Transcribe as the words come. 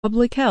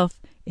public health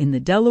in the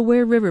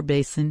Delaware River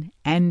Basin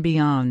and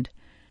beyond.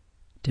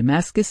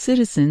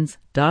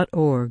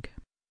 DamascusCitizens.org.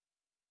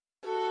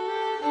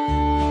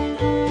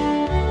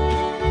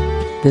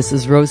 This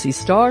is Rosie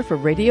Starr for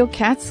Radio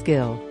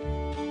Catskill.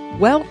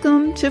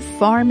 Welcome to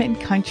Farm and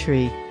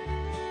Country,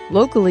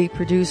 locally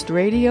produced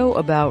radio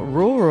about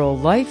rural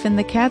life in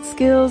the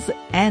Catskills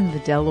and the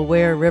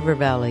Delaware River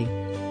Valley.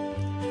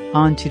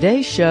 On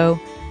today's show,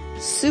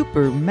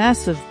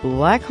 supermassive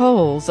black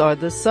holes are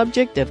the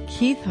subject of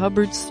Keith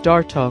Hubbard's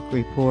Star Talk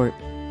report.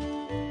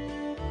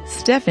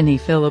 Stephanie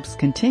Phillips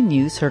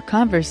continues her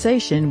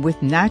conversation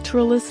with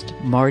naturalist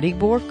Marty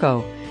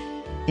Borko.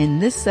 In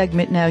this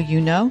segment, Now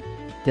You Know,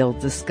 they'll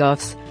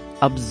discuss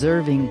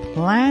observing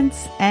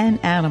plants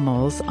and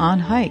animals on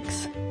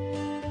hikes.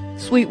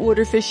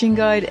 Sweetwater fishing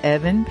guide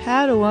Evan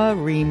Padua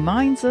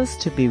reminds us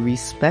to be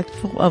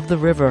respectful of the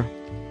river.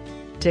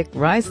 Dick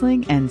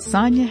Reisling and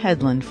Sonia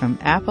Headland from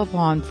Apple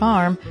Pond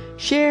Farm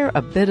share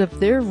a bit of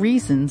their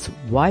reasons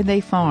why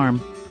they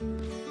farm.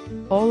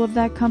 All of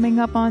that coming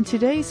up on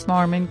today's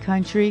Farm and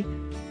Country,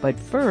 but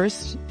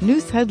first,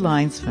 news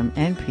headlines from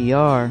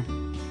NPR.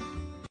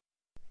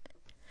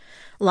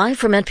 Live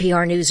from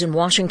NPR News in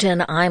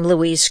Washington, I'm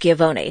Louise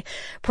Schiavone.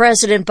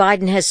 President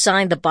Biden has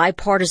signed the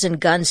bipartisan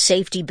gun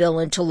safety bill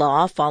into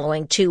law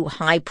following two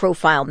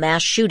high-profile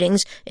mass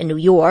shootings in New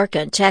York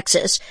and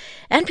Texas.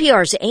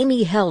 NPR's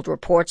Amy Held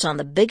reports on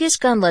the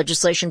biggest gun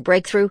legislation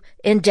breakthrough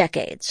in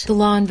decades. The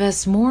law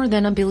invests more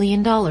than $1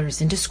 billion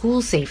into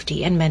school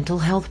safety and mental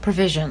health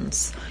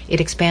provisions. It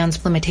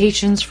expands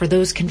limitations for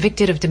those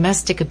convicted of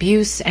domestic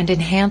abuse and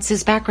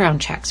enhances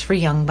background checks for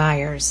young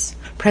buyers.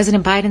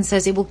 President Biden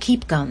says it will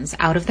keep guns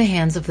out of the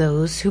hands of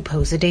those who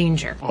pose a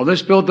danger. While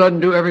this bill doesn't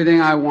do everything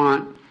I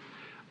want,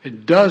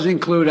 it does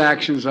include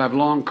actions I've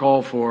long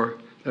called for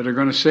that are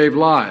going to save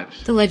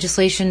lives. The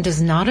legislation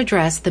does not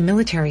address the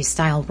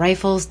military-style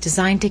rifles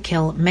designed to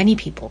kill many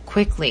people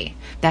quickly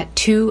that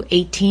two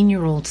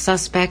 18-year-old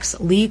suspects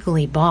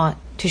legally bought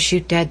to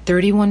shoot dead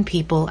 31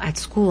 people at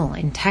school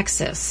in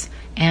Texas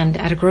and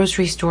at a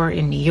grocery store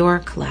in New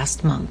York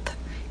last month.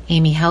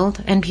 Amy Held,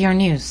 NPR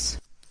News.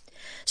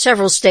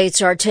 Several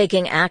states are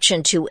taking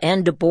action to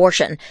end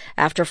abortion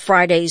after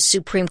Friday's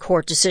Supreme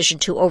Court decision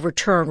to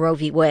overturn Roe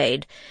v.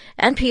 Wade.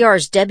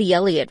 NPR's Debbie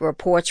Elliott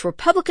reports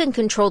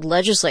Republican-controlled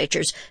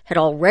legislatures had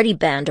already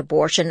banned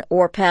abortion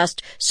or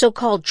passed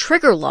so-called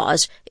trigger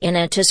laws in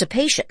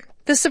anticipation.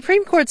 The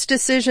Supreme Court's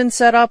decision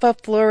set off a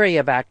flurry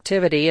of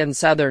activity in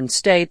southern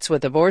states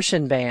with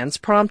abortion bans,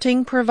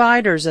 prompting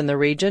providers in the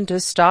region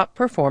to stop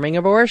performing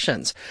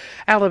abortions.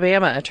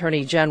 Alabama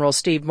Attorney General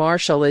Steve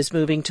Marshall is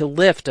moving to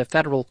lift a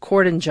federal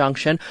court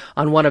injunction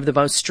on one of the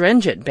most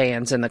stringent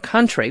bans in the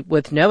country,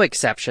 with no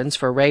exceptions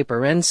for rape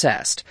or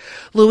incest.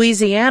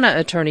 Louisiana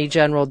Attorney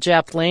General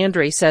Jeff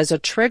Landry says a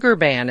trigger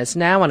ban is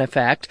now in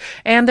effect,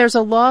 and there's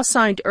a law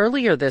signed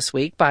earlier this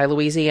week by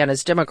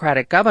Louisiana's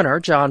Democratic Governor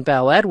John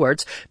Bel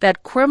Edwards that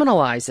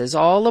criminalizes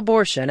all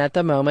abortion at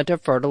the moment of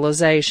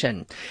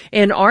fertilization.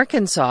 In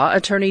Arkansas,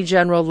 Attorney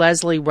General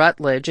Leslie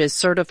Rutledge is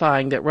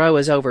certifying that Roe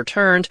is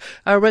overturned,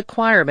 a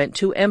requirement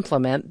to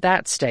implement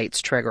that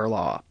state's trigger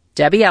law.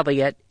 Debbie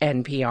Elliott,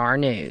 NPR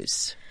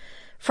News.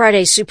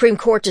 Friday's Supreme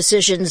Court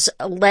decisions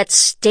let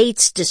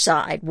states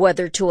decide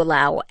whether to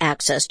allow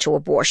access to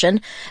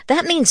abortion.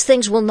 That means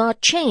things will not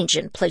change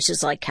in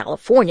places like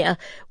California,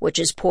 which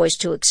is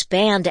poised to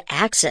expand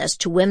access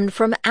to women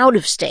from out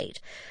of state.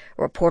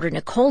 Reporter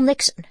Nicole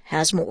Nixon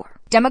has more.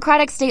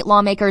 Democratic state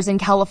lawmakers in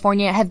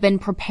California have been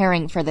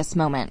preparing for this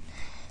moment.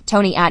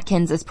 Toni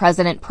Atkins is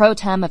president pro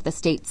tem of the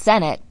state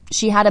Senate.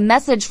 She had a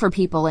message for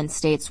people in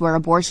states where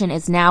abortion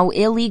is now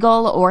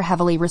illegal or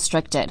heavily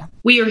restricted.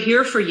 We are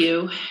here for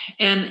you,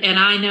 and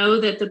I know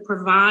that the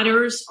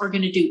providers are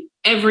going to do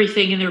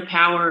everything in their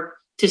power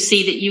to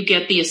see that you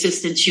get the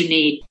assistance you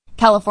need.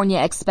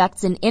 California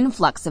expects an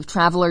influx of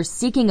travelers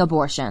seeking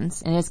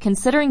abortions and is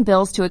considering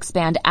bills to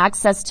expand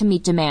access to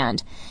meet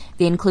demand.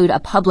 They include a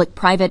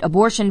public-private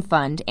abortion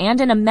fund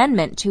and an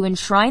amendment to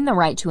enshrine the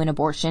right to an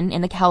abortion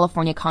in the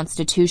California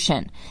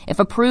Constitution. If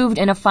approved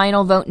in a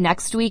final vote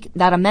next week,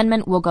 that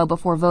amendment will go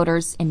before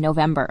voters in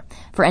November.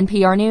 For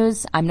NPR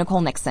News, I'm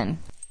Nicole Nixon.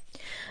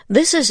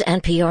 This is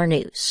NPR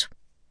News.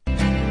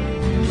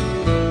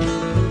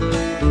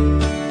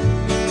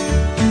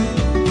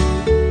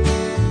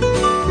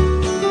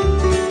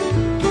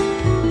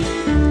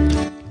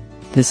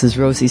 This is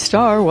Rosie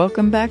Starr.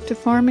 Welcome back to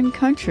Farm and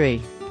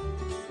Country.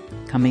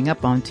 Coming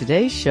up on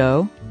today's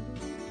show,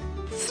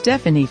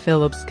 Stephanie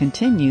Phillips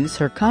continues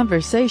her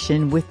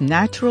conversation with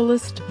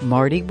naturalist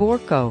Marty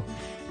Borko.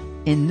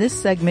 In this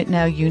segment,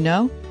 Now You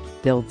Know,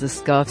 they'll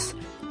discuss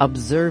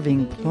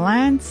observing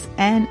plants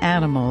and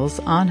animals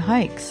on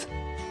hikes.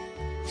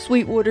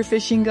 Sweetwater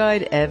fishing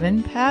guide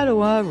Evan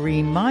Padua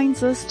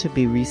reminds us to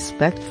be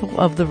respectful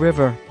of the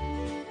river.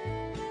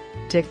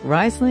 Dick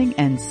Reisling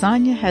and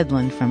Sonia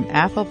Headland from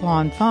Apple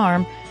Pond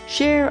Farm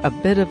share a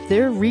bit of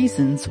their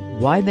reasons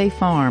why they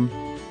farm.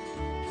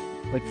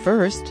 But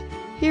first,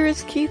 here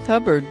is Keith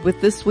Hubbard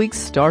with this week's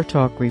Star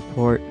Talk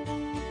report.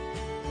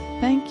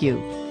 Thank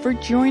you for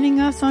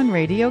joining us on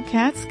Radio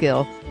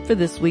Catskill for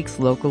this week's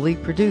locally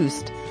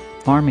produced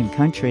Farm and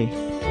Country.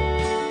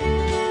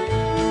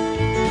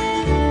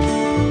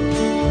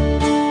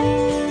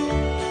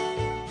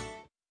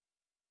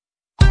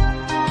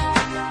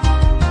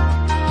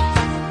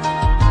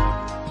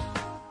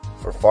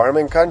 For Farm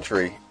and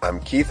Country,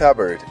 I'm Keith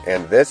Hubbard,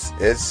 and this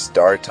is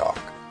Star Talk.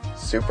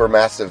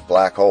 Supermassive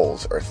black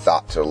holes are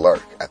thought to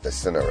lurk at the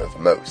center of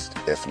most,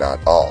 if not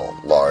all,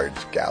 large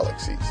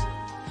galaxies.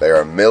 They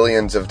are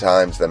millions of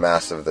times the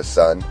mass of the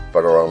Sun,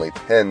 but are only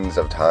tens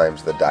of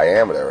times the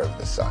diameter of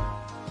the Sun.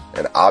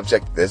 An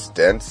object this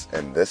dense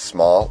and this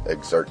small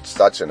exerts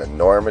such an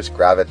enormous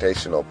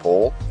gravitational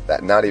pull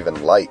that not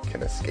even light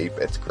can escape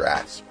its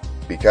grasp.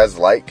 Because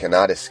light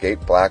cannot escape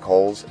black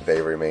holes,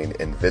 they remain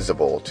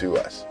invisible to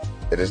us.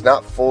 It is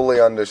not fully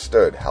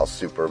understood how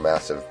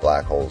supermassive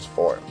black holes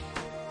form.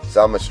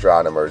 Some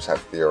astronomers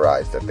have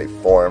theorized that they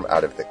form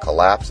out of the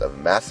collapse of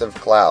massive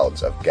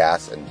clouds of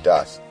gas and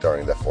dust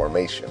during the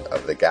formation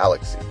of the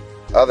galaxy.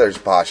 Others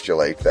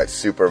postulate that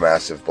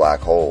supermassive black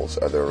holes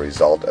are the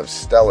result of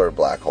stellar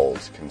black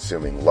holes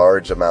consuming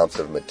large amounts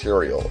of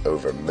material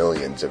over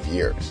millions of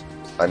years.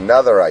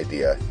 Another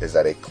idea is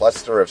that a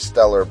cluster of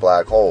stellar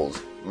black holes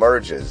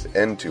merges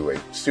into a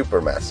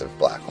supermassive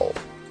black hole.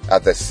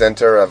 At the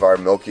center of our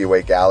Milky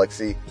Way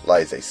galaxy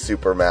lies a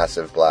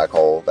supermassive black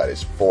hole that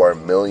is 4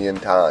 million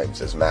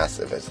times as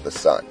massive as the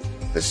Sun.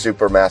 The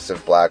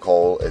supermassive black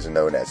hole is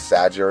known as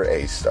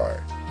Sagittarius A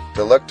star.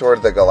 To look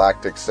toward the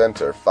galactic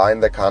center,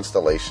 find the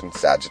constellation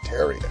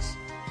Sagittarius.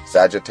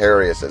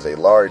 Sagittarius is a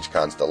large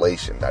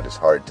constellation that is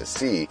hard to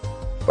see,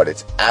 but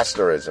its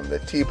asterism, the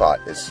teapot,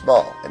 is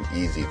small and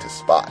easy to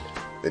spot.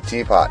 The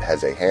teapot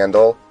has a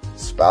handle,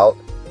 spout,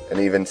 and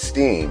even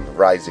steam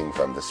rising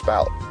from the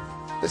spout.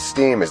 The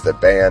steam is the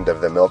band of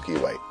the Milky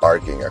Way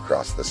arcing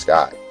across the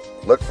sky.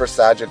 Look for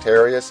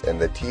Sagittarius and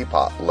the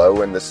teapot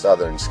low in the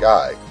southern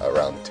sky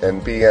around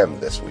 10 p.m.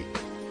 this week.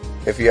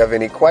 If you have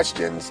any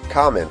questions,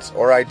 comments,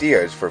 or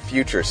ideas for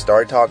future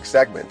Star Talk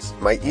segments,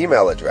 my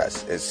email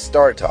address is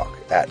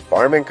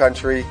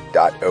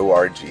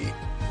startalk@farmandcountry.org.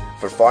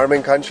 For Farm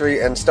and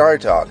Country and Star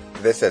Talk,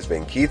 this has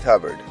been Keith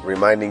Hubbard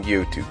reminding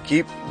you to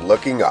keep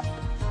looking up.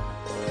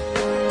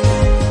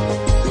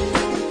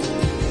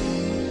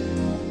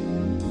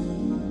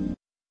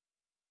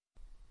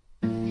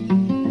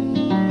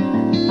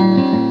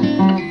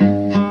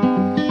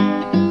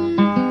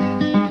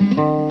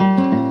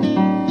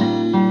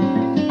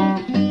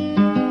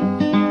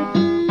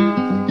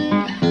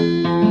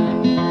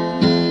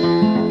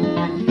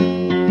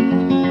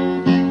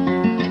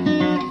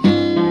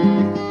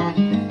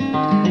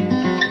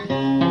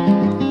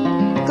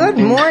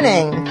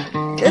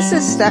 This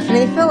is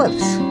Stephanie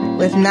Phillips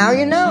with Now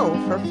You Know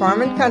for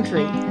Farm and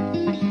Country.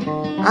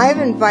 I've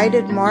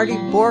invited Marty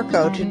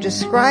Borko to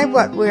describe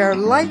what we are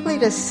likely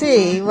to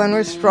see when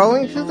we're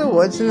strolling through the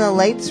woods in the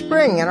late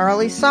spring and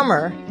early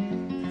summer.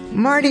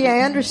 Marty,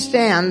 I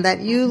understand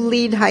that you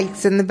lead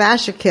hikes in the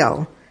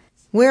Bashakill.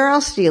 Where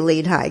else do you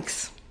lead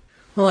hikes?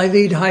 Well, I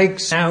lead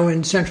hikes now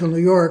in central New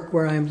York,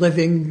 where I'm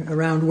living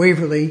around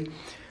Waverly.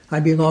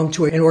 I belong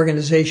to an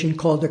organization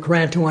called the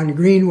Carantawan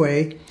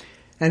Greenway,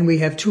 and we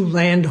have 2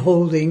 land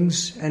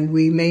holdings, and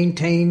we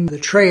maintain the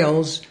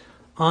trails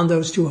on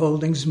those 2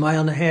 holdings, 1.5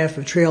 miles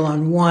of trail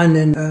on one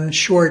and a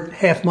short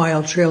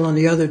half-mile trail on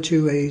the other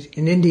to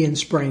an Indian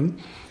spring.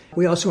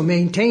 We also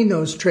maintain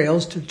those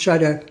trails to try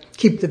to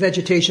keep the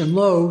vegetation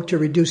low, to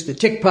reduce the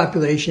tick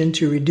population,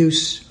 to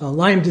reduce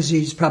Lyme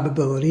disease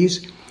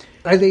probabilities.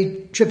 I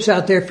lead trips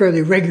out there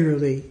fairly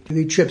regularly. I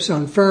lead trips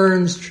on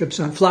ferns,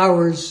 trips on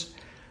flowers,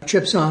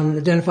 trips on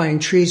identifying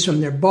trees from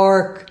their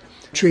bark,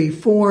 tree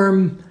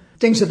form,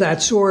 things of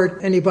that sort.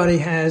 Anybody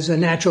has a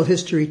natural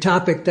history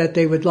topic that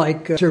they would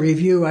like to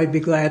review, I'd be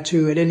glad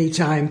to at any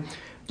time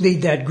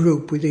lead that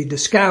group. We lead the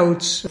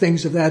scouts,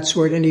 things of that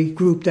sort, any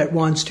group that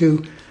wants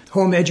to,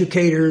 home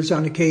educators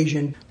on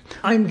occasion.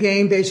 I'm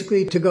game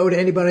basically to go to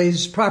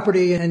anybody's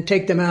property and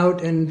take them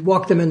out and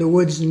walk them in the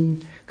woods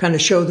and kind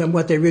of show them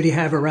what they really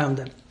have around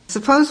them.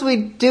 Suppose we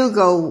do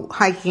go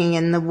hiking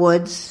in the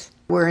woods.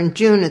 We're in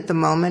June at the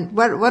moment.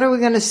 What are we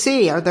going to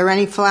see? Are there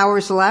any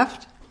flowers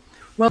left?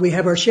 Well, we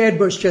have our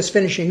shadbush just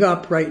finishing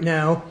up right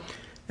now,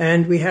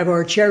 and we have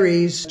our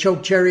cherries,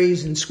 choke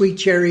cherries and sweet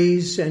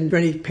cherries, and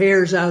any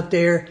pears out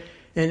there,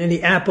 and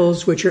any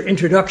apples, which are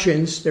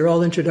introductions. They're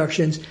all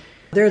introductions.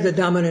 They're the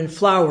dominant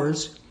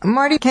flowers.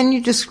 Marty, can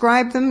you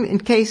describe them in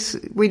case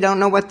we don't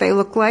know what they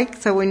look like,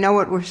 so we know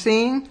what we're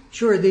seeing?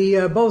 Sure.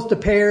 Both the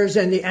pears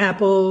and the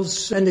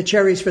apples and the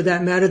cherries, for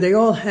that matter, they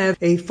all have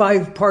a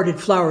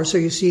 5-parted flower. So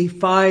you see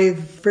 5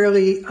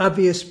 fairly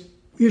obvious,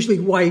 usually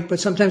white, but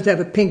sometimes they have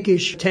a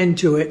pinkish tint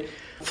to it,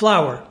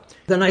 flower.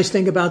 The nice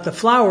thing about the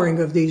flowering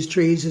of these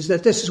trees is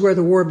that this is where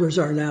the warblers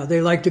are now.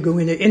 They like to go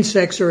in. The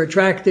insects are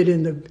attracted,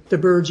 and the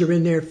birds are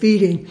in there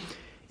feeding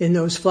in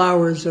those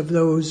flowers of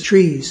those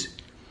trees.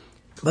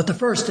 But the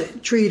first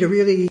tree to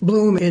really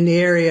bloom in the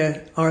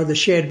area are the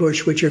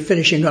shadbush, which are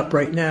finishing up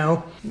right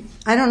now.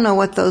 I don't know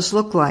what those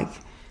look like.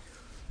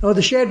 Oh,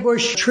 the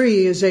shadbush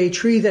tree is a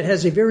tree that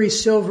has a very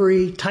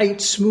silvery, tight,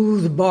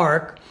 smooth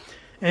bark,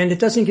 and it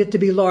doesn't get to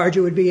be large.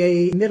 It would be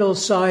a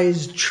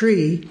middle-sized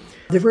tree.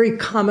 They're very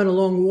common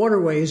along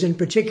waterways in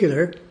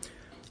particular.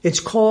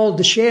 It's called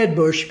the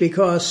shadbush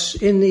because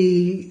in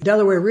the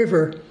Delaware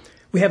River,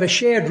 we have a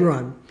shad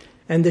run,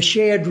 and the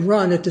shad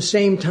run at the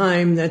same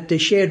time that the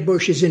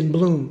shadbush is in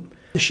bloom.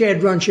 The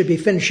shad run should be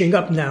finishing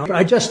up now.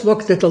 I just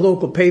looked at the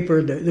local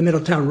paper, the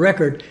Middletown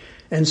Record,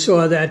 and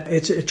saw that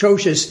it's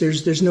atrocious.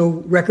 There's no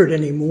record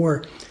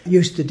anymore. It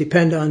used to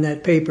depend on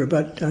that paper,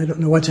 but I don't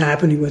know what's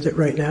happening with it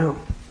right now.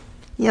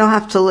 You'll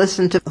have to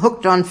listen to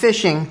Hooked on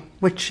Fishing,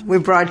 which we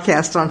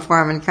broadcast on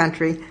Farm and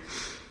Country.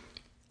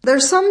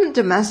 There's some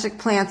domestic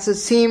plants that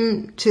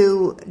seem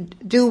to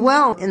do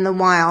well in the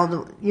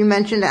wild. You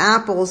mentioned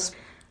apples.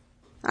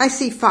 I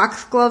see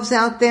foxgloves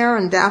out there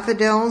and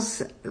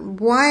daffodils.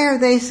 Why are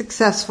they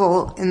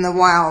successful in the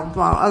wild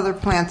while other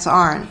plants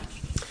aren't?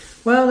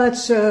 Well,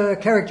 that's a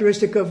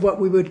characteristic of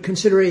what we would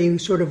consider a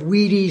sort of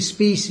weedy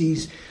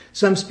species.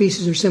 Some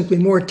species are simply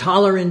more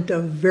tolerant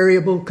of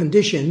variable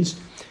conditions,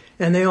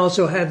 and they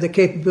also have the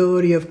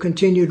capability of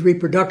continued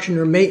reproduction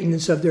or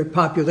maintenance of their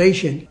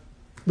population.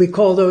 We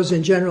call those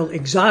in general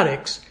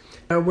exotics.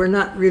 We're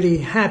not really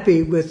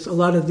happy with a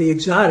lot of the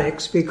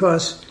exotics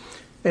because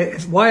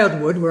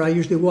wildwood, where I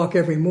usually walk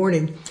every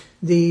morning,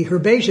 the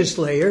herbaceous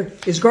layer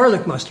is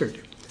garlic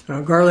mustard.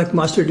 Garlic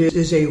mustard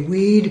is a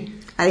weed.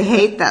 I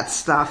hate that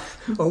stuff.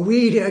 A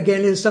weed,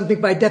 again, is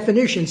something by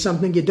definition,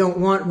 something you don't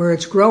want where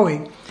it's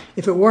growing.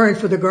 If it weren't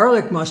for the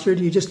garlic mustard,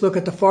 you just look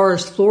at the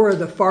forest floor.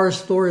 The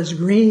forest floor is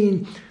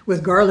green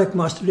with garlic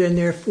mustard, and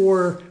there are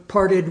 4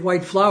 parted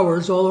white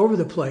flowers all over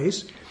the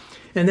place.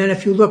 And then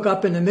if you look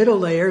up in the middle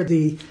layer,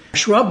 the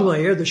shrub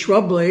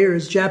layer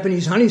is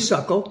Japanese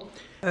honeysuckle.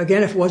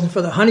 Again, if it wasn't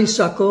for the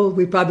honeysuckle,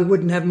 we probably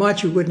wouldn't have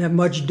much. We wouldn't have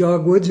much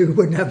dogwoods. We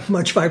wouldn't have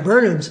much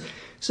viburnums.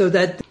 So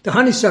that the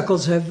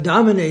honeysuckles have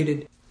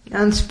dominated.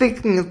 And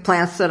speaking of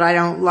plants that I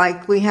don't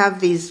like, we have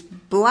these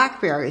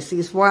blackberries,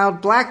 these wild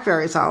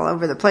blackberries all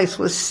over the place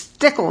with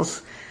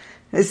stickles.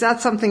 Is that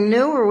something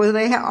new, or will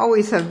they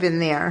always have been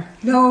there?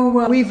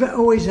 No, we've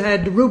always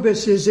had,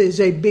 rubus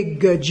is a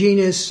big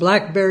genus.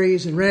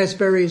 Blackberries and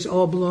raspberries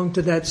all belong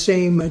to that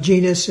same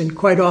genus, and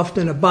quite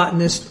often a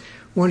botanist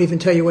won't even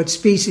tell you what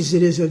species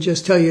it is. He'll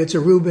just tell you it's a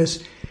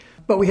rubus.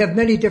 But we have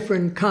many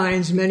different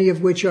kinds, many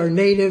of which are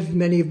native,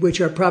 many of which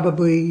are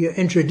probably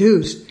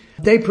introduced.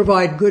 They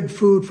provide good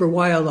food for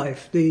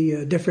wildlife,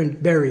 the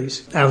different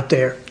berries out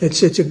there.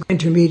 It's an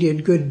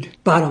intermediate good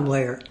bottom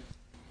layer.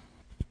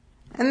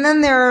 And then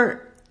there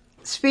are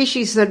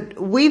species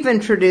that we've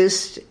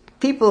introduced,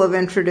 people have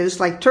introduced,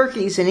 like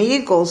turkeys and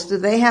eagles. Do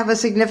they have a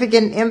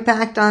significant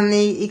impact on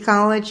the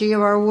ecology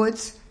of our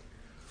woods?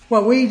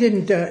 Well, we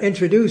didn't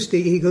introduce the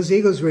eagles.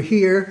 Eagles were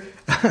here.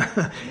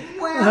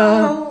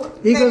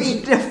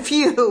 Maybe a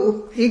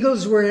few.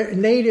 Eagles were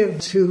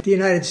native to the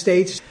United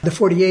States, the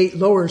 48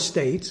 lower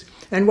states.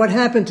 And what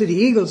happened to the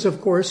eagles,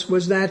 of course,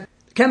 was that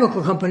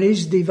chemical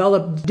companies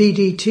developed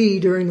DDT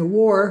during the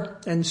war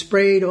and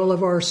sprayed all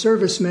of our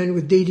servicemen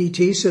with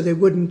DDT so they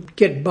wouldn't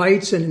get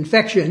bites and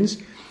infections.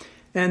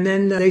 And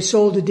then they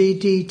sold the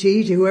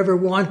DDT to whoever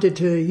wanted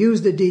to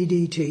use the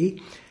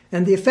DDT.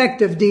 And the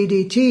effect of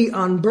DDT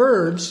on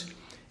birds,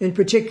 in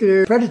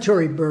particular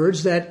predatory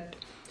birds that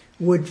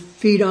would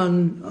feed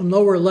on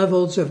lower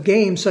levels of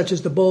game, such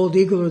as the bald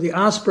eagle or the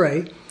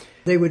osprey,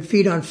 they would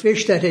feed on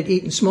fish that had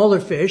eaten smaller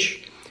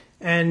fish,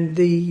 and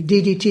the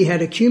DDT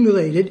had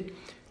accumulated.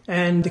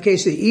 And in the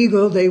case of the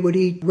eagle, they would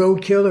eat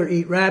roadkill or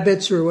eat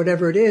rabbits or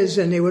whatever it is,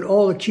 and they would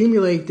all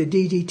accumulate the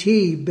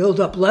DDT,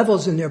 build up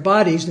levels in their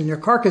bodies, in their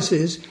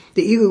carcasses.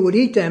 The eagle would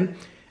eat them,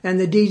 and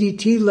the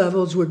DDT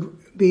levels would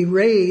be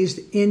raised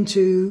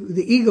into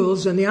the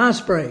eagles and the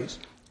ospreys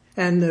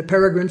and the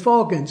peregrine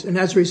falcons. And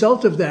as a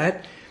result of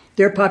that,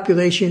 their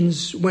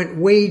populations went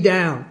way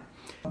down.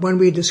 When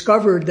we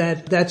discovered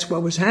that that's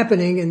what was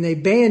happening and they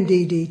banned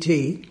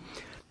DDT,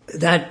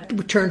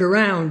 that turned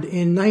around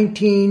in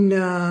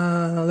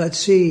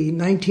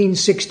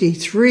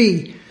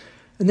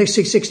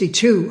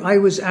 1962. I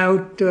was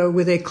out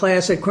with a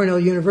class at Cornell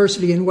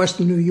University in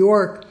Western New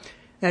York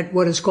at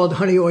what is called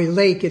Honeoye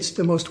Lake. It's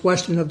the most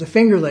western of the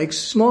Finger Lakes,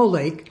 small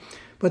lake.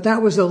 But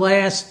that was the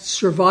last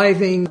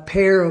surviving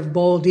pair of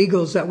bald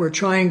eagles that were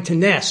trying to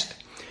nest.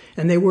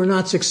 And they were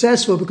not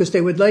successful because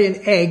they would lay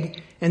an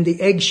egg and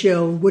the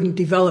eggshell wouldn't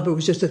develop. It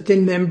was just a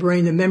thin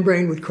membrane. The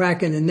membrane would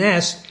crack in the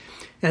nest.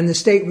 And the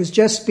state was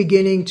just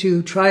beginning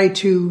to try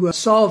to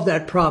solve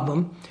that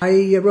problem.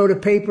 I wrote a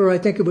paper, I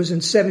think it was in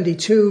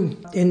 72,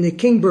 in the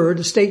Kingbird,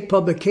 a state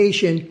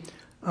publication,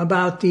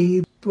 about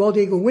the bald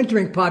eagle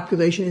wintering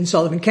population in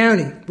Sullivan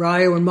County,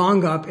 Rio and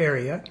Mongop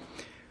area,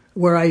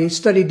 where I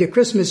studied the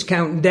Christmas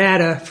count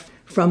data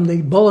from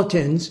the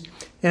bulletins.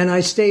 And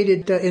I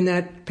stated in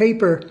that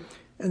paper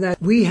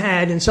that we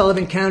had in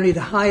Sullivan County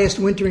the highest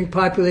wintering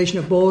population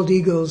of bald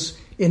eagles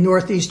in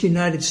northeast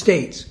United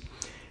States.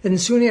 And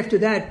soon after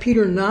that,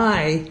 Peter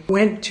Nye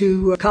went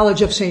to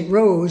College of St.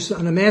 Rose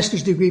on a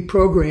master's degree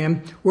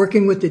program,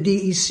 working with the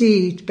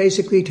DEC,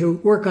 basically to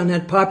work on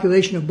that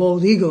population of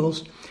bald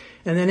eagles.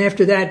 And then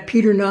after that,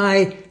 Peter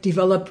Nye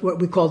developed what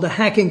we call the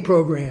hacking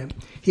program.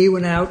 He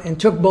went out and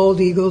took bald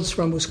eagles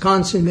from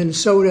Wisconsin,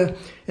 Minnesota,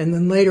 and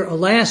then later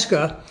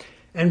Alaska,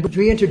 and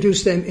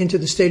reintroduced them into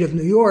the state of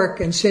New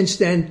York. And since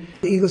then,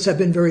 the eagles have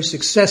been very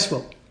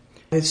successful.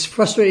 It's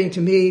frustrating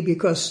to me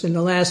because in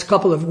the last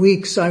couple of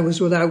weeks, I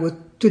was out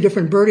with 2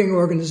 different birding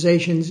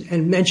organizations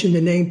and mentioned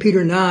the name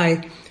Peter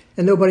Nye,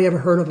 and nobody ever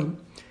heard of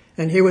him.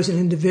 And here was an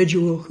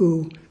individual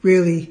who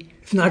really,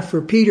 if not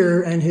for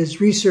Peter and his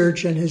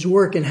research and his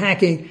work in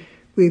hacking,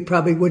 we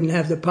probably wouldn't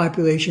have the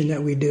population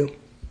that we do.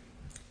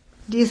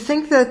 Do you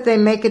think that they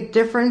make a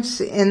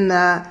difference in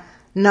the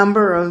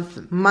number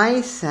of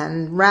mice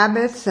and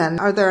rabbits, and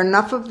are there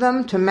enough of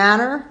them to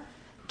matter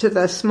to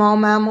the small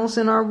mammals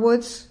in our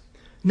woods?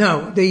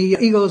 No, the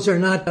eagles are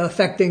not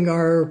affecting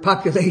our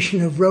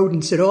population of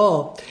rodents at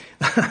all.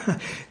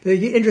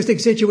 The interesting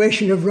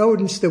situation of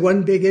rodents, the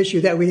one big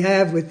issue that we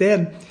have with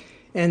them,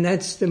 and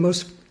that's the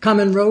most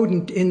common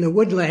rodent in the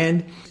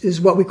woodland, is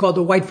what we call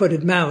the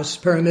white-footed mouse,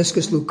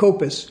 Peromyscus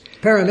leucopus.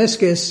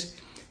 Peromyscus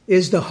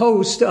is the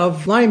host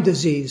of Lyme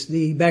disease,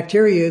 the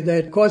bacteria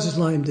that causes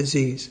Lyme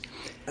disease.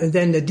 And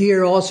then the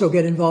deer also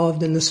get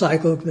involved in the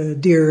cycle. The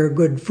deer are a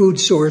good food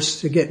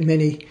source to get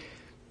many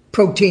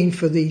protein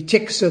for the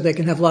ticks so they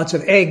can have lots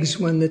of eggs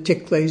when the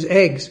tick lays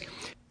eggs.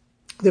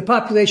 The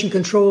population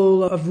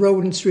control of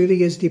rodents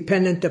really is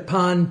dependent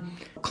upon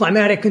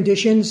climatic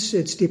conditions.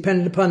 It's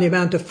dependent upon the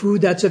amount of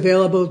food that's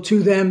available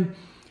to them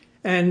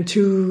and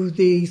to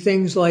the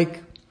things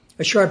like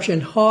a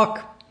sharp-shinned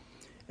hawk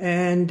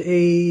and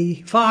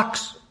a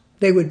fox.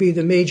 They would be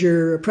the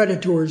major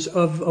predators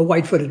of a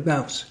white-footed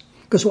mouse,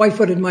 because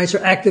white-footed mice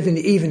are active in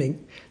the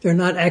evening. They're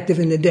not active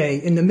in the day.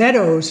 In the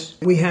meadows,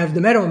 we have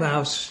the meadow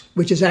mouse,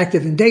 which is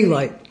active in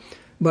daylight.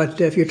 But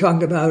if you're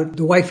talking about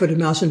the white-footed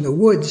mouse in the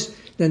woods,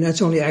 then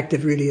that's only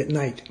active really at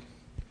night.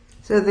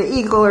 So the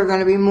eagle are going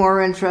to be more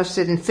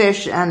interested in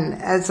fish and,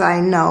 as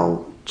I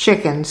know,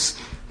 chickens.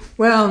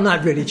 Well,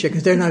 not really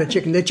chickens. They're not a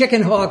chicken. The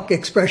chicken hawk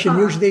expression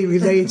usually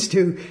relates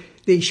to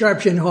the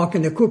sharp-shinned hawk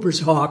and the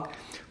Cooper's hawk,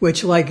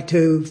 which like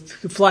to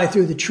fly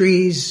through the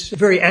trees,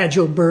 very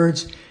agile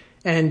birds.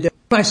 And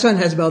my son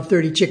has about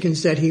 30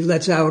 chickens that he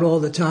lets out all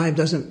the time,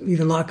 doesn't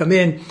even lock them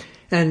in,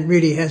 and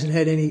really hasn't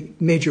had any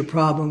major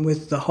problem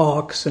with the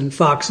hawks and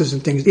foxes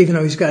and things, even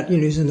though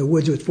he's in the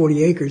woods with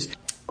 40 acres.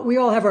 We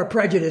all have our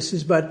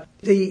prejudices, but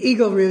the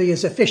eagle really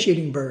is a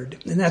fish-eating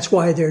bird, and that's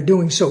why they're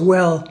doing so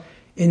well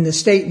in the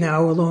state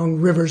now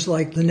along rivers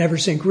like the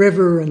Neversink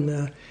River and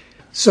the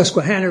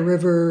Susquehanna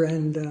River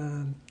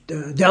and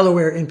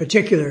Delaware in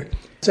particular.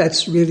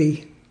 That's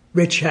really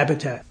rich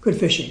habitat, good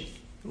fishing.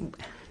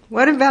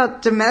 What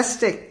about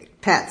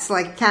domestic pets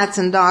like cats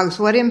and dogs?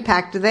 What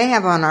impact do they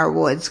have on our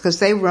woods? Because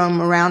they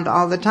roam around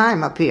all the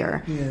time up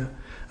here.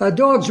 Yeah.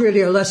 Dogs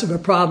really are less of a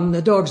problem.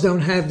 The dogs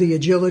don't have the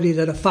agility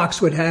that a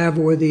fox would have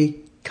or the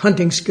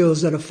hunting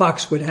skills that a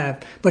fox would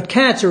have. But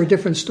cats are a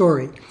different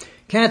story.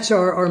 Cats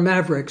are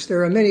mavericks.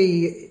 There are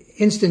many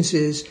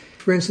instances,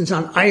 for instance,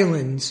 on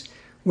islands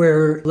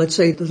where, let's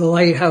say, the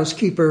lighthouse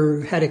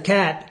keeper had a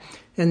cat,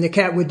 and the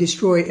cat would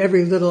destroy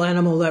every little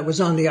animal that was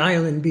on the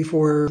island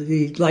before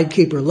the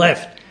lightkeeper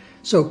left.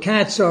 So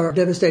cats are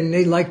devastating.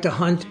 They like to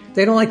hunt.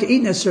 They don't like to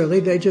eat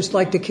necessarily. They just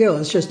like to kill.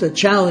 It's just a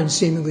challenge,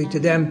 seemingly, to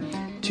them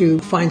to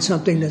find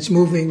something that's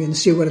moving and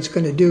see what it's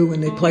going to do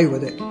when they play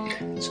with it.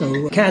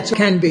 So cats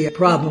can be a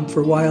problem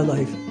for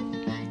wildlife.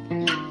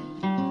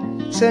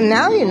 So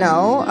now you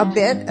know a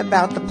bit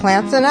about the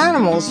plants and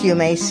animals you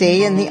may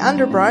see in the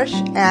underbrush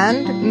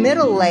and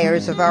middle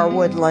layers of our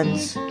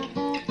woodlands.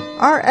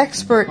 Our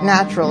expert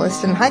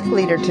naturalist and hike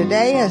leader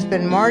today has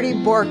been Marty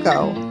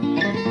Borko,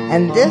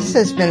 and this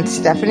has been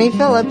Stephanie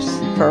Phillips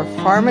for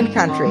Farm and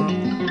Country.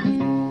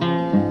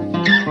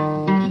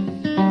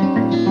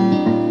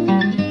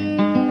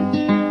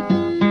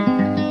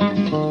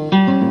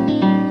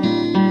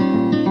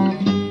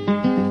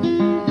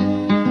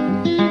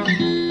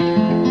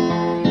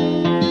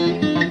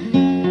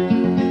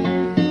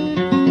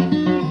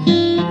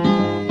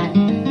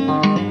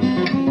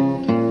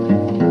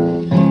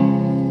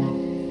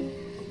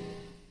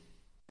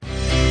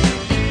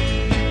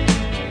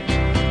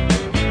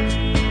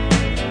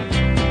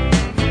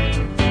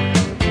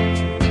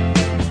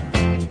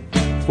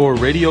 For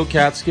Radio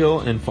Catskill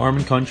and Farm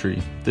and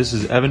Country, this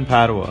is Evan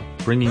Padua,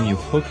 bringing you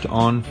Hooked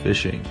on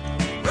Fishing.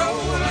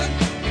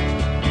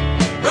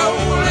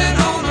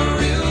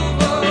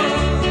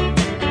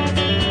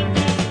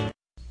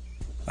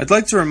 I'd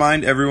like to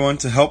remind everyone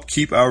to help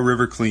keep our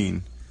river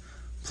clean.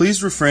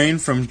 Please refrain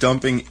from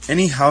dumping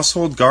any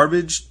household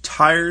garbage,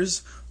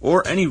 tires,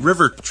 or any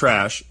river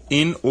trash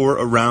in or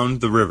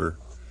around the river.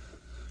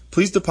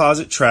 Please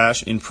deposit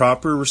trash in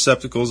proper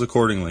receptacles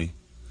accordingly.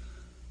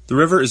 The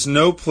river is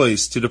no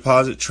place to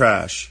deposit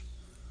trash.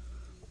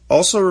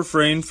 Also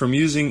refrain from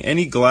using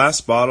any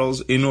glass bottles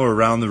in or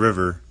around the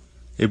river.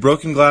 A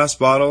broken glass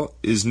bottle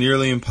is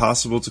nearly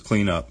impossible to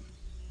clean up.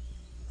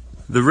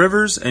 The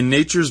rivers and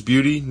nature's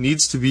beauty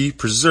needs to be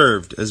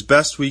preserved as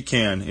best we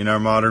can in our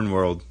modern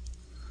world.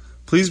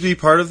 Please be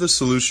part of the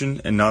solution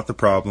and not the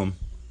problem.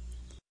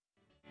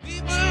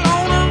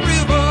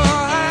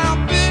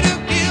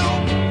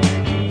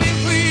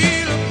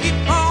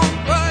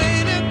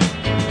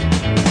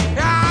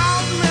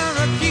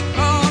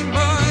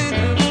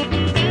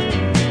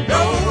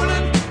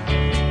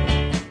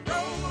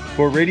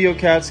 For Radio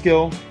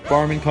Catskill,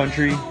 Farm and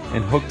Country,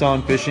 and Hooked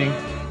on Fishing,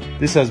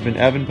 this has been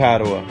Evan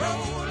Padua,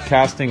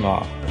 casting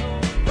off.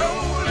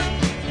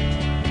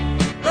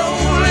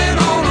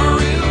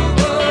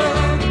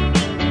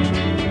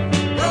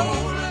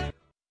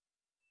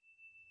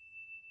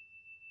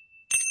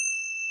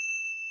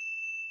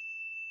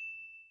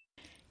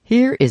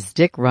 Here is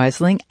Dick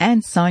Reisling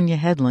and Sonia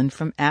Hedlund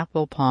from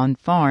Apple Pond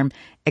Farm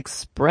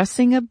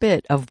expressing a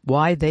bit of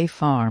why they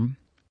farm.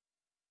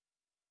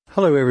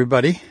 Hello,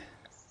 everybody.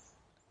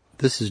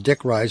 This is Dick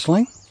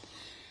Reisling.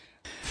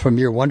 From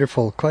your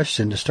wonderful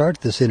question to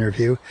start this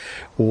interview,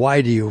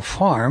 why do you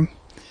farm?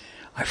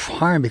 I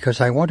farm because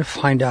I want to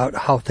find out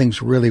how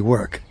things really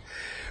work.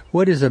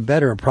 What is a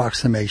better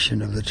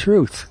approximation of the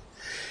truth?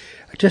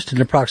 Just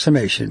an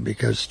approximation,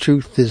 because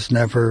truth is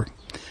never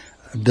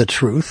the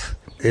truth.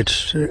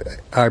 It's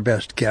our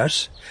best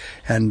guess,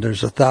 and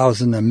there's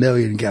 1,000, a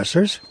million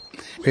guessers.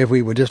 If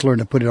we would just learn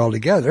to put it all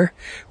together,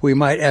 we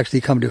might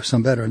actually come to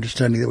some better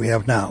understanding than we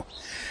have now.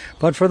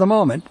 But for the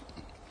moment,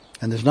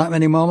 and there's not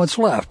many moments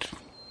left,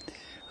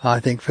 I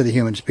think, for the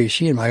human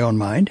species, in my own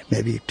mind,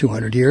 maybe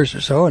 200 years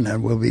or so, and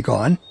then we'll be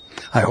gone.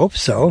 I hope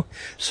so.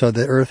 So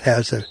the earth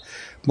has a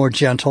more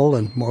gentle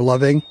and more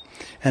loving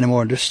and a more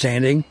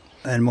understanding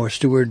and more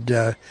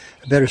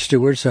better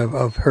stewards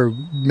of her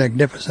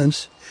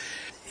magnificence,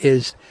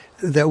 is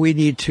that we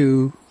need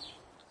to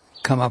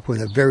come up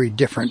with a very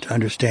different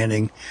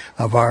understanding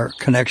of our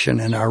connection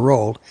and our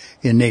role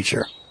in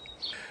nature.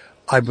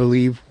 I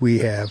believe we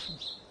have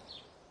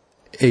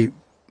a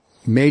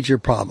major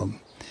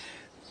problem.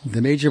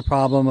 The major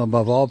problem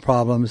above all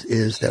problems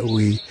is that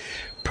we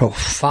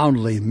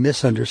profoundly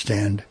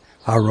misunderstand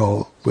our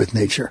role with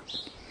nature.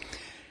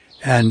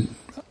 And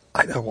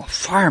I thought, well,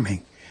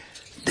 farming,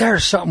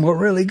 there's something we're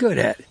really good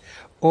at.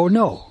 Oh,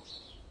 no.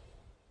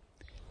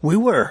 We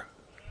were,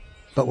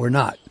 but we're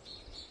not.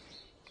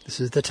 This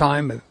is the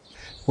time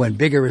when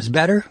bigger is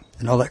better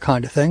and all that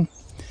kind of thing.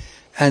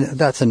 And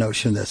that's a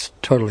notion that's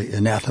totally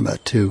anathema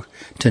to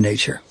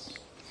nature.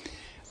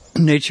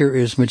 Nature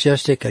is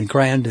majestic and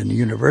grand and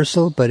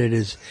universal, but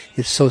it's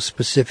so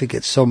specific,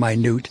 it's so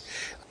minute.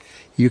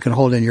 You can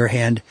hold in your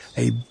hand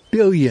a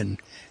billion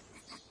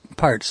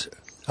parts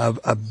of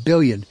a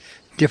billion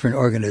different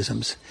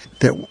organisms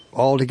that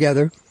all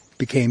together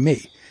became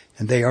me.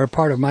 And they are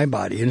part of my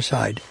body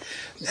inside.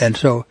 And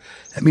so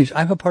that means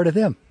I'm a part of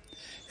them.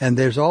 And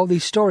there's all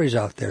these stories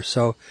out there.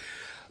 So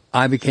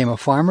I became a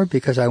farmer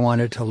because I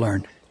wanted to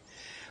learn.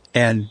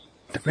 And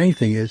the main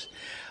thing is,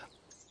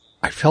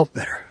 I felt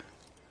better.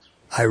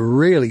 I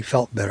really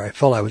felt better. I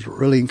felt I was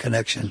really in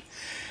connection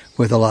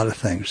with a lot of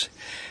things.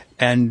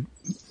 And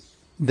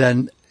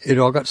then it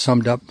all got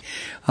summed up.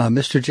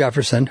 Mr.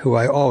 Jefferson, who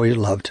I always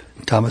loved,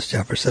 Thomas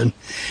Jefferson,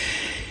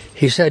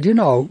 he said,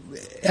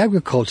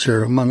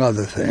 agriculture, among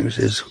other things,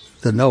 is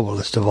the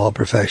noblest of all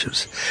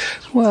professions.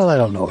 Well, I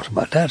don't know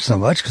about that so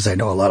much because I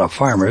know a lot of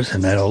farmers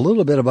and I know a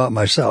little bit about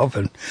myself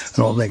and I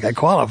don't think I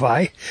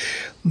qualify.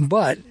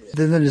 But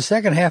then the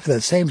second half of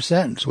that same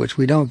sentence, which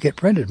we don't get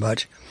printed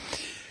much,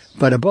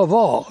 but above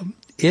all,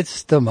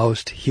 it's the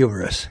most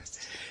humorous.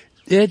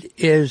 It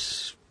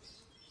is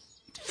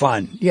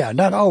fun. Yeah,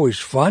 not always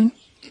fun.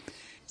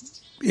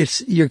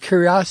 Your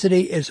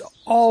curiosity is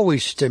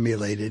always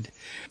stimulated.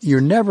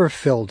 You're never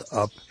filled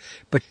up,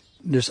 but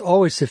there's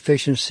always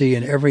sufficiency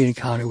in every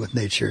encounter with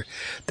nature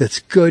that's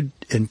good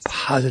and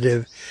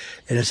positive,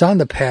 and it's on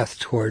the path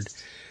toward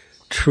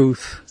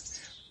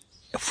truth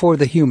for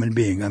the human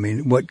being. I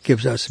mean, what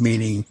gives us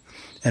meaning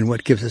and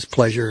what gives us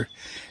pleasure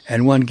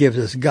and what gives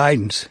us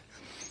guidance.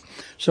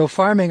 So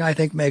farming, I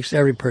think, makes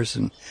every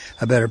person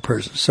a better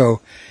person. So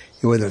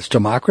whether it's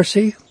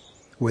democracy,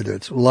 whether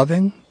it's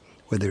loving,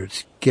 whether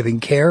it's giving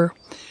care,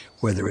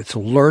 whether it's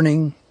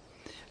learning,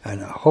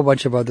 and a whole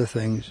bunch of other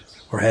things,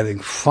 or having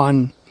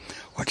fun,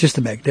 or just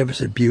the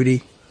magnificent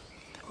beauty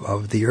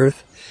of the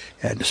earth,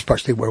 and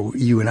especially where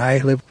you and I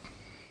live,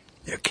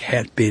 you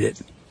can't beat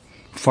it.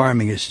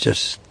 Farming is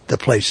just the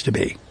place to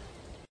be.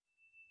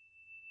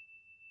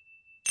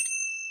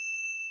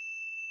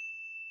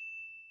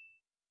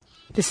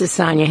 This is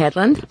Sonia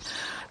Hedlund.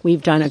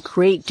 We've done a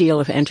great deal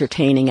of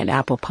entertaining at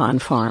Apple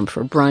Pond Farm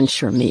for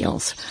brunch or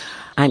meals.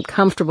 I'm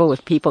comfortable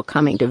with people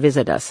coming to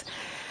visit us.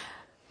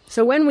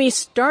 So when we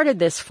started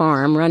this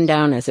farm, run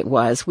down as it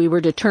was, we were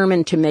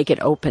determined to make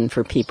it open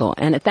for people.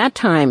 And at that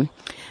time,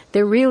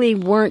 there really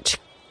weren't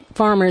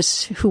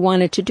farmers who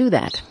wanted to do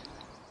that.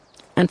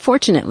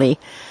 Unfortunately,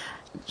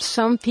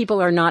 some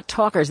people are not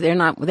talkers. They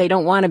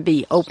don't want to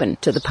be open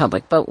to the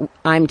public, but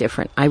I'm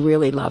different. I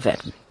really love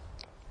it.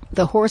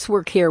 The horse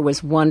work here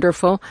was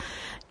wonderful.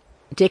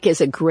 Dick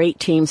is a great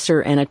teamster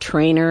and a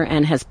trainer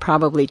and has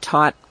probably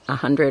taught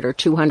 100 or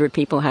 200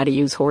 people how to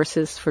use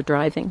horses for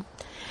driving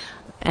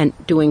and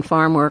doing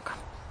farm work.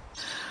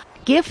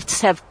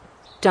 Gifts have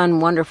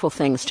done wonderful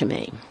things to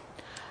me.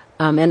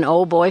 An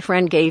old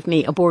boyfriend gave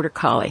me a border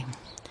collie.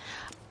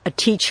 A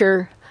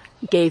teacher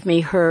gave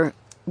me her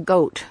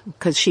goat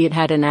because she had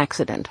had an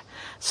accident.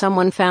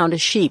 Someone found a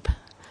sheep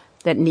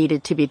that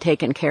needed to be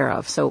taken care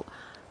of. So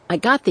I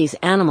got these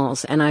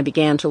animals and I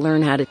began to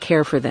learn how to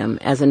care for them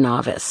as a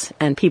novice,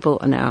 and people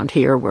around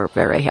here were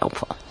very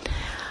helpful.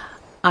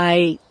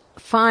 I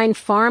find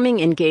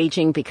farming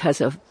engaging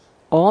because of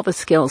all the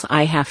skills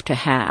I have to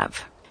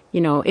have.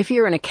 You know, if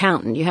you're an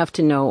accountant, you have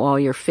to know all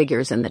your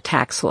figures in the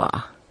tax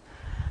law.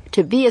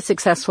 To be a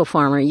successful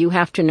farmer, you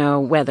have to know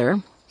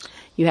weather,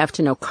 you have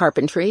to know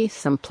carpentry,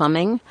 some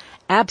plumbing,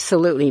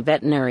 absolutely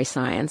veterinary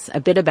science, a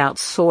bit about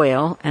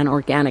soil and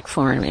organic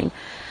farming.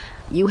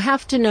 You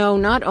have to know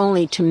not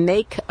only to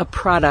make a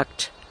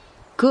product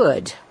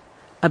good,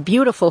 a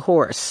beautiful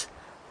horse,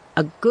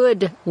 a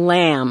good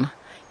lamb,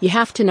 you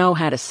have to know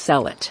how to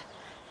sell it.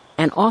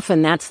 And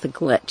often that's the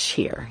glitch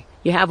here.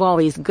 You have all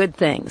these good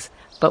things,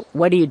 but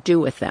what do you do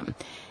with them?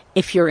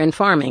 If you're in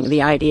farming,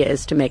 the idea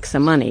is to make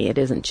some money. It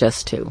isn't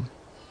just to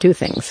do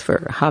things for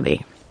a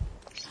hobby.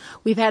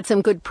 We've had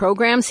some good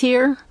programs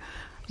here.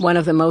 One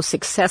of the most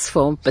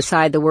successful,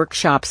 beside the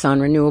workshops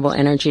on renewable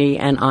energy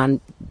and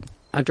on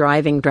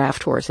driving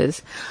draft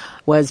horses,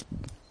 was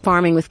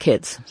Farming with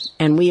Kids.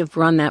 And we have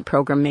run that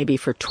program maybe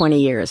for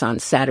 20 years on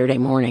Saturday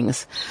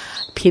mornings.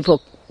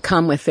 People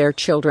come with their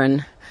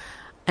children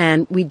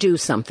and we do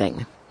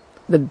something.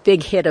 The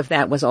big hit of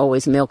that was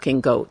always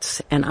milking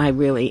goats, and I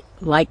really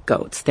like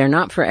goats. They're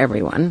not for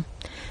everyone.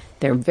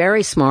 They're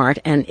very smart,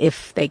 and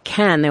if they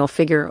can, they'll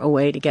figure a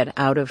way to get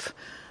out of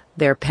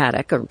their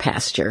paddock or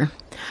pasture.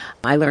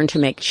 I learned to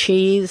make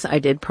cheese. I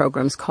did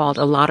programs called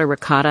A Lotta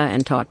Ricotta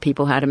and taught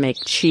people how to make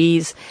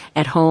cheese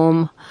at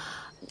home.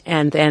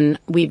 And then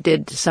we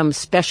did some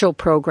special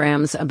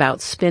programs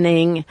about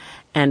spinning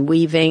and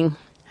weaving.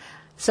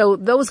 So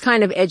those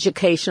kind of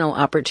educational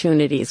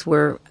opportunities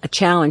were a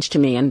challenge to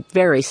me and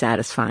very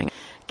satisfying.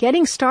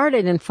 Getting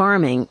started in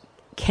farming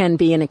can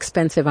be an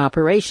expensive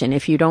operation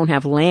if you don't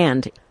have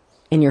land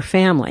in your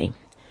family.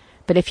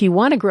 But if you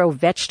want to grow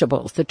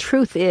vegetables, the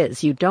truth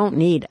is you don't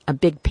need a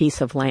big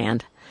piece of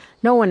land.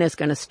 No one is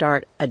going to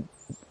start a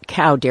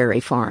cow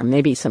dairy farm,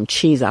 maybe some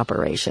cheese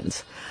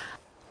operations.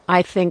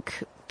 I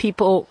think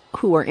people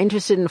who are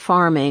interested in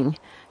farming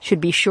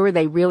should be sure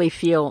they really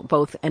feel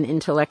both an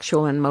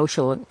intellectual and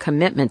emotional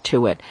commitment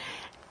to it.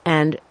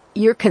 And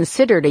you're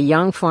considered a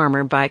young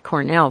farmer by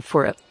Cornell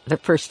for the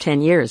first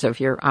 10 years of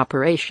your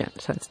operation.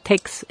 So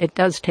it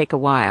does take a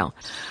while.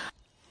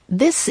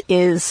 This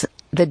is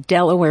the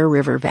Delaware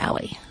River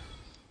Valley.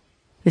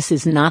 This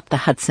is not the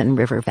Hudson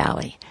River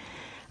Valley.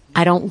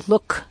 I don't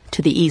look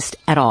to the east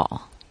at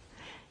all.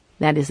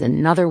 That is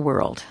another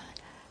world.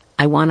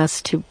 I want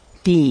us to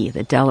be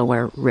the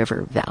Delaware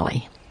River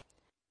Valley.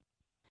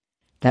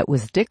 That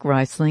was Dick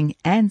Reisling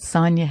and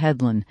Sonia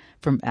Hedlund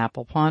from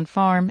Apple Pond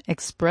Farm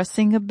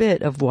expressing a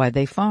bit of why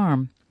they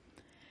farm.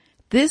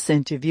 This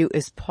interview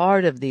is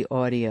part of the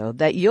audio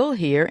that you'll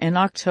hear in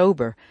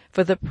October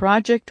for the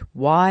project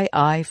Why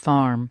I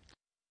Farm.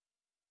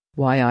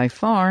 Why I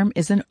Farm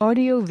is an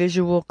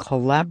audio-visual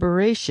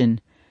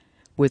collaboration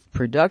with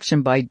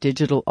production by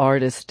digital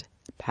artist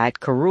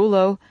Pat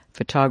Carullo,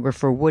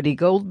 photographer Woody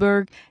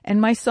Goldberg, and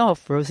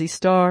myself, Rosie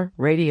Starr,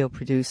 radio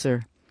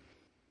producer.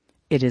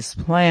 It is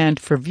planned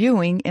for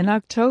viewing in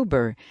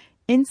October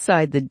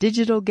inside the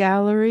Digital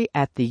Gallery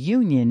at the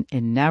Union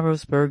in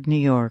Narrowsburg, New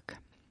York.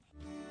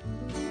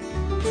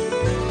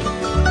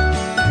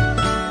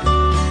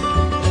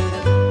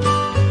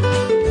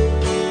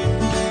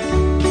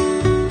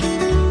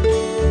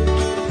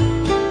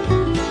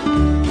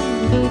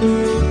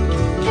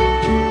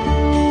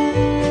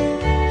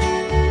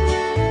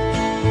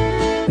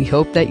 We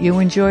hope that you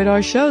enjoyed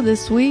our show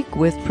this week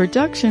with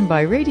production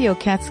by Radio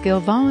Catskill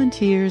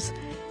volunteers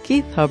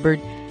Keith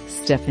Hubbard,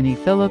 Stephanie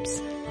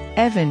Phillips,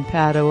 Evan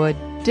Padua,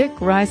 Dick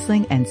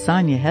Reisling, and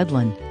Sonia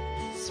Hedlund.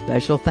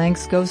 Special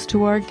thanks goes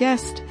to our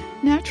guest,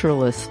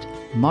 naturalist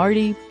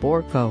Marty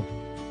Borko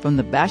from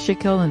the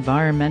Bashakill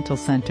Environmental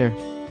Center.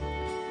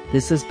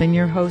 This has been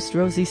your host,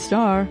 Rosie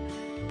Starr.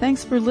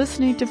 Thanks for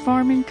listening to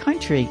Farm &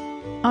 Country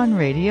on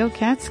Radio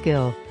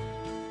Catskill,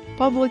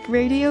 public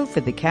radio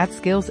for the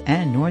Catskills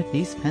and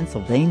Northeast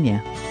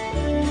Pennsylvania.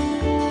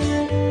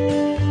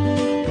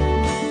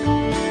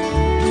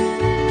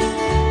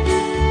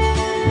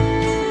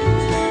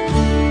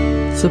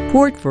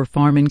 Support for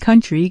Farm &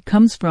 Country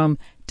comes from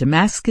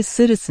Damascus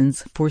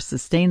Citizens for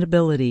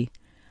Sustainability,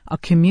 a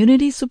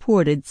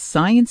community-supported,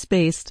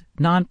 science-based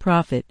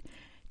nonprofit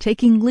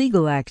taking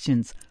legal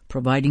actions,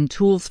 providing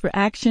tools for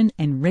action,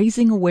 and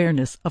raising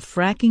awareness of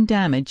fracking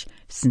damage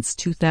since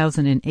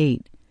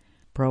 2008,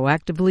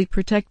 proactively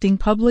protecting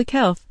public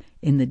health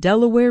in the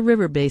Delaware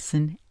River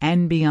Basin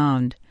and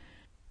beyond.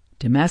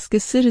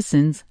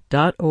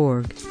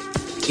 DamascusCitizens.org.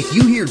 If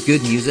you hear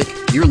good music,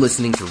 you're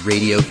listening to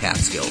Radio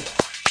Catskill.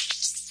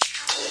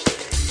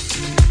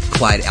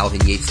 Clyde Alvin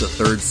Yates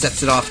III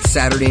sets it off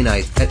Saturday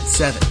night at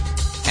 7.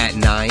 At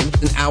 9,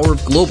 an hour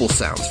of global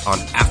sounds on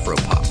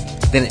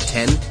Afropop. Then at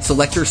 10,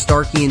 Selector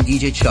Starkey and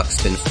DJ Chuck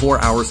spin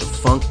 4 hours of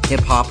funk,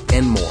 hip-hop,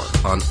 and more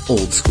on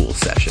Old School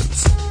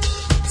Sessions.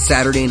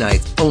 Saturday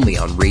nights only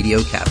on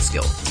Radio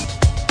Catskill.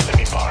 Let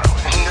me borrow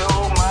it.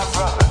 No, my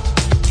brother.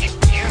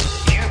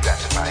 You got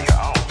to buy your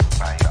own.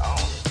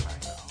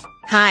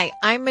 Hi,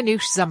 I'm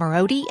Manoush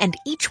Zamarodi, and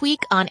each week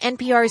on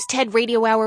NPR's TED Radio Hour,